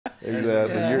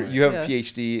Exactly. You have a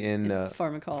PhD in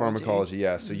pharmacology.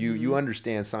 Yeah. So you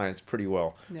understand science pretty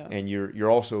well, Yeah. and you're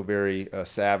also very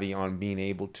savvy on being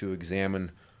able to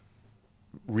examine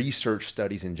research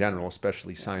studies in general,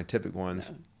 especially scientific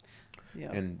ones,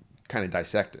 and kind of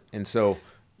dissect it. And so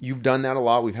you've done that a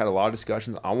lot. We've had a lot of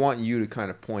discussions. I want you to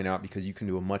kind of point out, because you can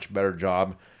do a much better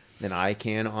job than I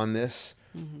can on this,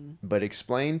 but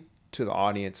explain to the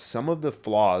audience some of the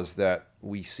flaws that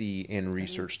we see in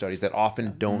research studies that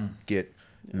often don't get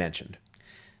mentioned.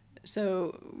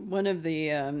 So one of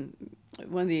the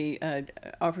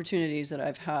opportunities that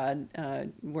I've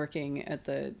had working at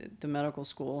the medical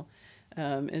school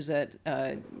is that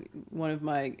one of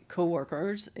my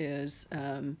coworkers is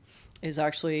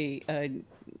actually a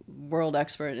world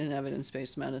expert in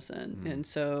evidence-based medicine, and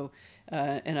so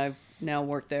and I've now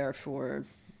worked there for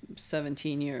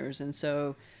 17 years, and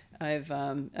so I've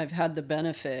had the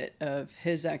benefit of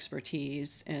his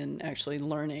expertise and actually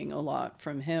learning a lot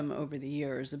from him over the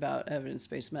years about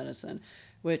evidence-based medicine,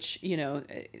 which, you know,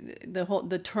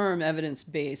 the term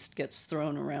evidence-based gets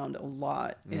thrown around a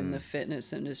lot in the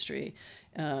fitness industry,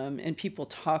 and people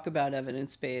talk about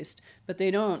evidence-based, but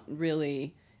they don't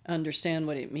really understand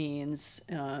what it means.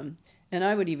 And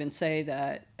I would even say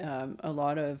that a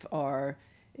lot of our,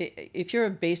 if you're a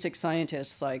basic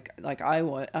scientist like I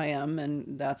am,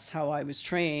 and that's how I was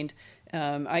trained,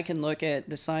 I can look at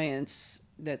the science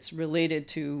that's related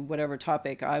to whatever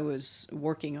topic I was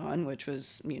working on, which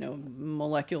was, you know,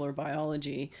 molecular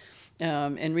biology,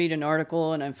 and read an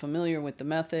article, and I'm familiar with the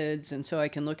methods, and so I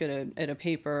can look at a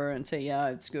paper and say, yeah,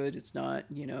 it's good, it's not,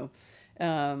 you know.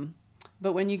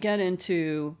 But when you get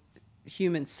into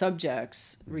human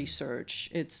subjects research,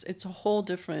 it's a whole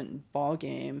different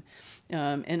ballgame,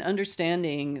 and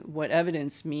understanding what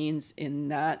evidence means in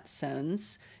that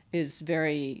sense is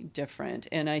very different.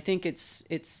 And I think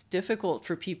it's difficult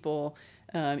for people,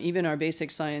 even our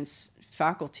basic science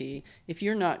faculty, if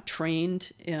you're not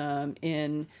trained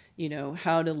in, you know,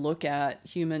 how to look at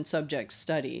human subject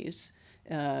studies,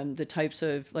 the types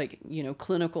of, like, you know,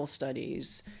 clinical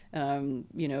studies,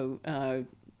 you know,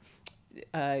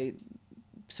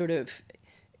 sort of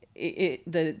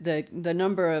the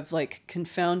number of, like,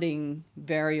 confounding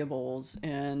variables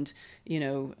and, you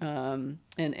know,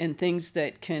 and things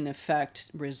that can affect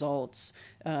results,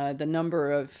 the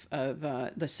number of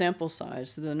the sample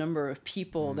size, the number of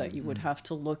people that you would have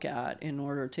to look at in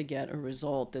order to get a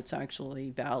result that's actually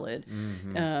valid.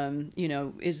 You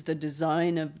know, is the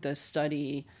design of the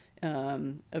study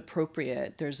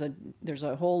appropriate? There's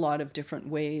a whole lot of different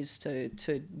ways to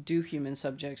do human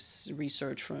subjects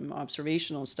research, from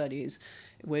observational studies,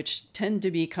 which tend to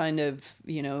be kind of,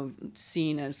 you know,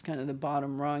 seen as kind of the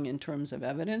bottom rung in terms of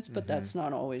evidence, but that's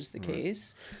not always the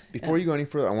case. Before you go any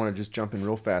further, I want to just jump in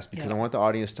real fast, because I want the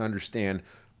audience to understand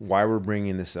why we're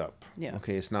bringing this up.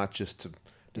 Okay, it's not just to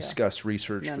discuss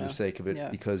research for the sake of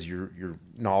it, because you're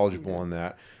knowledgeable on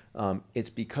that.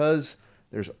 It's because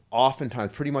there's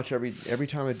oftentimes, pretty much every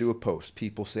time I do a post,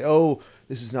 people say, oh,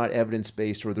 this is not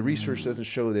evidence-based, or the research doesn't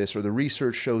show this, or the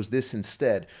research shows this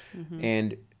instead.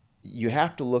 And you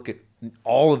have to look at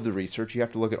all of the research, you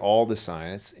have to look at all the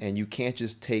science, and you can't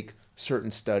just take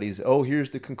certain studies, oh, here's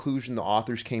the conclusion the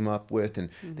authors came up with, and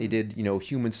they did, you know,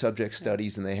 human subject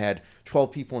studies, and they had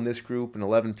 12 people in this group and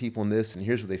 11 people in this, and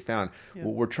here's what they found.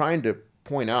 What we're trying to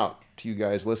point out to you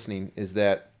guys listening is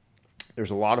that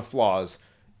there's a lot of flaws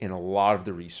in a lot of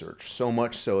the research, so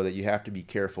much so that you have to be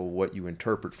careful what you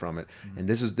interpret from it. And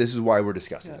this is why we're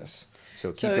discussing this.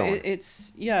 So keep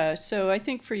going. So I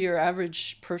think for your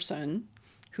average person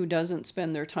who doesn't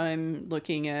spend their time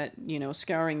looking at, you know,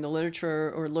 scouring the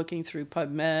literature or looking through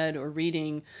PubMed or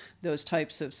reading those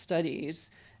types of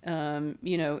studies,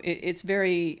 you know, it's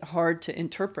very hard to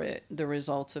interpret the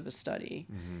results of a study.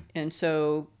 And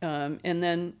so, and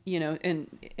then, you know,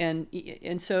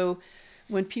 and so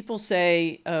when people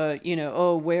say, you know,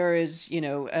 oh, where is, you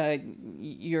know,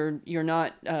 you're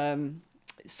not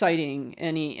citing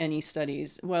any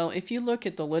studies. Well, if you look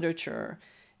at the literature,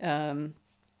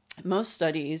 most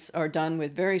studies are done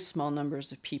with very small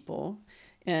numbers of people,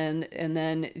 and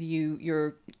then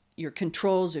your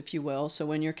controls, if you will. So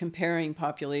when you're comparing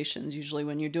populations, usually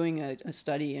when you're doing a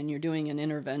study and you're doing an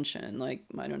intervention, like,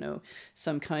 I don't know,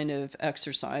 some kind of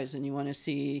exercise, and you want to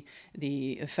see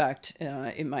the effect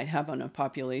it might have on a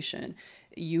population,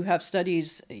 you have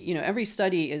studies, you know, every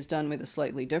study is done with a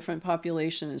slightly different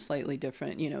population and slightly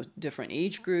different, you know, different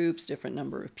age groups, different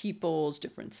number of peoples,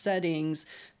 different settings.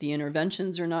 The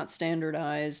interventions are not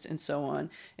standardized, and so on.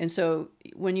 And so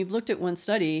when you've looked at one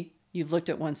study, you've looked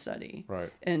at one study.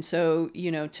 Right. And so, you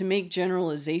know, to make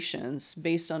generalizations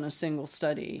based on a single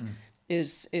study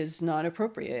is not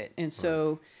appropriate. And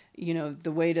so you know,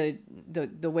 the way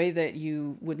that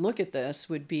you would look at this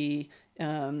would be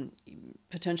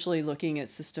potentially looking at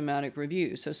systematic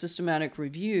reviews. So systematic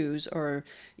reviews are,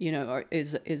 you know,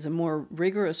 is a more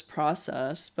rigorous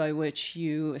process by which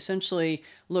you essentially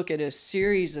look at a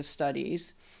series of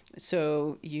studies.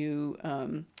 So you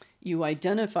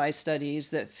identify studies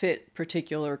that fit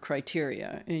particular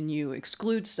criteria, and you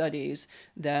exclude studies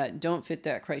that don't fit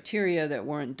that criteria, that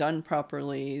weren't done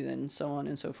properly, and so on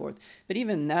and so forth. But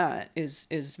even that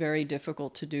is very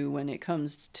difficult to do when it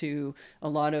comes to a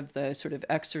lot of the sort of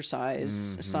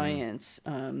exercise science.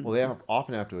 Well, they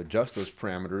often have to adjust those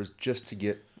parameters just to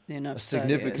get a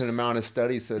significant amount of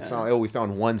studies. So it's not like, oh, we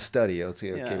found one study. Let's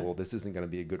say, okay, well, this isn't going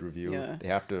to be a good review. They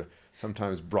have to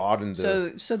sometimes broaden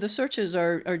the... So the searches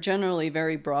are generally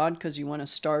very broad, because you want to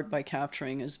start by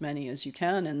capturing as many as you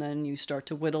can, and then you start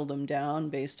to whittle them down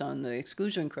based on the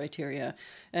exclusion criteria.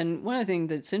 And one of the things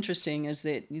that's interesting is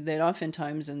that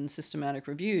oftentimes in systematic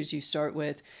reviews, you start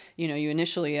with, you know, you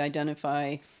initially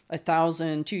identify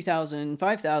 1,000, 2,000,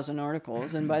 5,000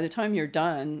 articles, and by the time you're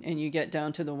done and you get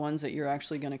down to the ones that you're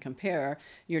actually going to compare,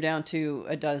 you're down to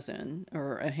a dozen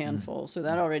or a handful. So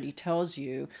that already tells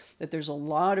you that there's a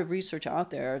lot of research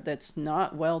out there that's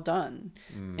not well done.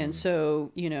 And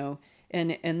so, you know,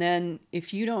 and then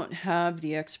if you don't have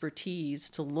the expertise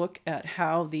to look at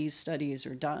how these studies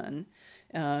are done,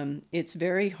 it's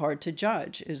very hard to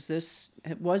judge.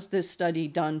 Was this study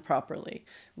done properly?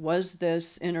 Was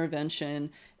this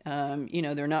intervention, you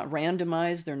know, they're not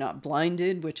randomized, they're not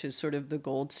blinded, which is sort of the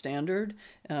gold standard,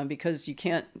 because you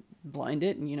can't blind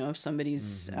it. And, you know, if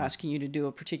somebody's asking you to do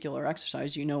a particular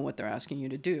exercise, you know what they're asking you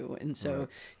to do. And so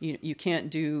you can't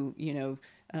do, you know,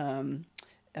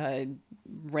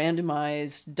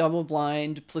 randomized,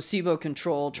 double-blind,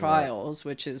 placebo-controlled trials,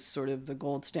 which is sort of the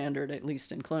gold standard, at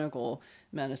least in clinical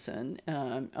medicine,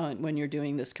 when you're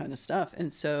doing this kind of stuff.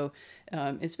 And so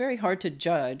it's very hard to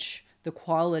judge the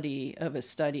quality of a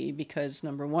study, because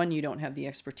number one, you don't have the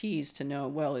expertise to know,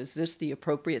 well, is this the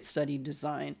appropriate study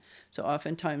design? So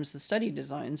oftentimes the study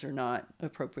designs are not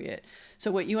appropriate.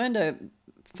 So what you end up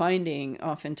finding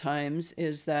oftentimes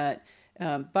is that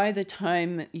by the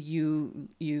time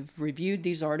you've reviewed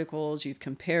these articles, you've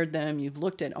compared them, you've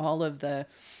looked at all of the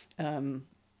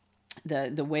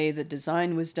way the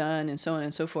design was done, and so on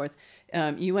and so forth,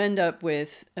 you end up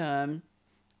with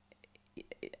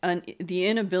the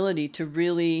inability to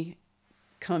really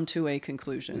come to a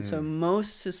conclusion. So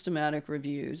most systematic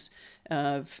reviews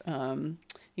of,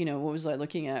 you know, what was I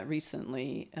looking at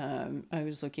recently? I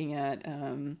was looking at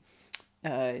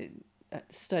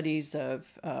studies of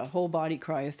whole body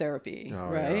cryotherapy,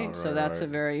 right? So that's a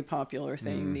very popular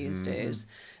thing these days.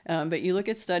 But you look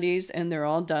at studies and they're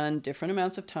all done different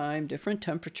amounts of time, different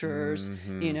temperatures,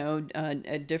 you know,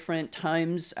 at different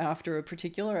times after a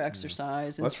particular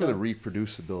exercise. And that's so, where the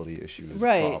reproducibility issue is.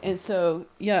 Right. And so,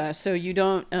 yeah, so you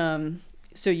don't,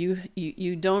 so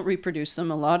you don't reproduce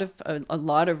them. A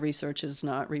lot of research is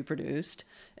not reproduced.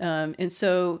 And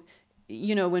so,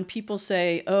 you know, when people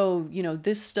say, oh, you know,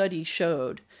 this study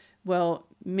showed, well,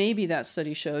 maybe that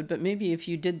study showed, but maybe if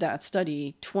you did that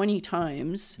study 20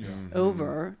 times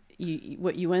over,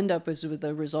 what you end up is with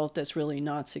a result that's really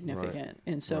not significant.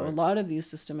 And so a lot of these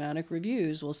systematic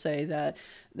reviews will say that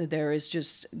there is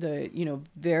just the, you know,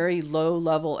 very low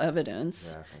level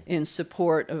evidence in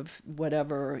support of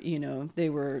whatever, you know, they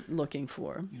were looking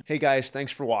for. Hey guys,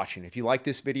 thanks for watching. If you like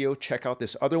this video, check out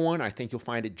this other one. I think you'll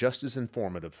find it just as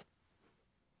informative.